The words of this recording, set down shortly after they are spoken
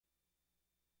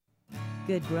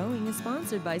Good Growing is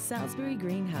sponsored by Salisbury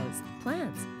Greenhouse.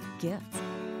 Plants, gifts,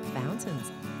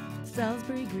 fountains.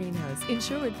 Salisbury Greenhouse in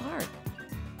Sherwood Park.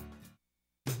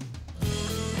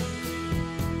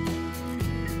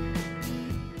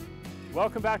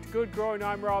 Welcome back to Good Growing.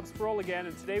 I'm Rob Sproul again,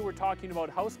 and today we're talking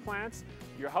about houseplants.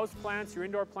 Your houseplants, your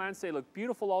indoor plants, they look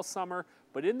beautiful all summer,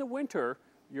 but in the winter,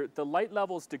 the light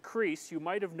levels decrease. You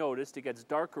might have noticed it gets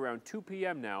dark around 2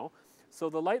 p.m. now.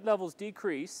 So the light levels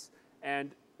decrease,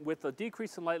 and with the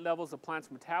decrease in light levels, the plant's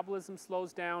metabolism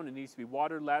slows down, it needs to be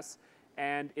watered less,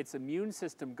 and its immune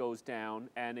system goes down,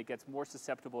 and it gets more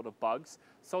susceptible to bugs.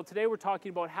 So today we're talking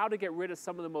about how to get rid of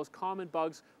some of the most common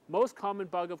bugs. Most common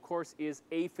bug, of course, is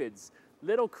aphids.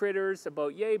 Little critters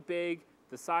about yay big,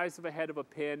 the size of a head of a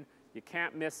pin. You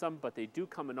can't miss them, but they do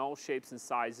come in all shapes and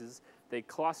sizes. They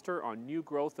cluster on new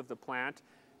growth of the plant.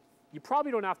 You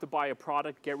probably don't have to buy a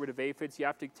product to get rid of aphids. You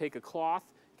have to take a cloth,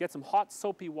 get some hot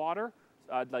soapy water,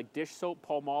 like dish soap,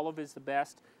 Palmolive is the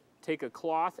best. Take a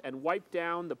cloth and wipe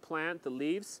down the plant, the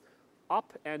leaves,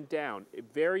 up and down.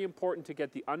 Very important to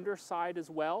get the underside as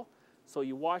well. So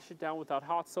you wash it down with that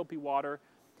hot soapy water.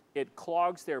 It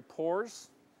clogs their pores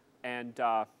and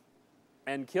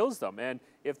kills them. And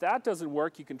if that doesn't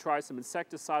work, you can try some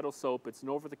insecticidal soap. It's an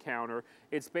over-the-counter.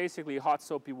 It's basically hot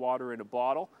soapy water in a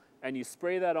bottle, and you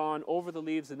spray that on over the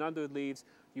leaves and under the leaves.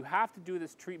 You have to do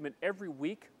this treatment every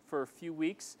week for a few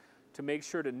weeks to make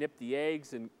sure to nip the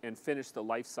eggs and finish the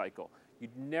life cycle.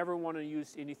 You'd never want to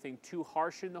use anything too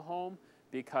harsh in the home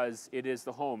because it is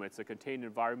the home. It's a contained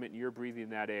environment and you're breathing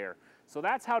that air. So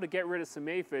that's how to get rid of some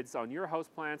aphids on your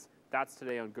houseplants. That's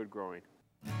today on Good Growing.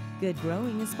 Good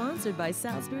Growing is sponsored by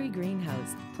Salisbury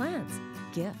Greenhouse. Plants,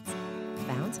 gifts,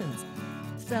 fountains.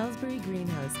 Salisbury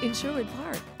Greenhouse in Sherwood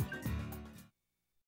Park.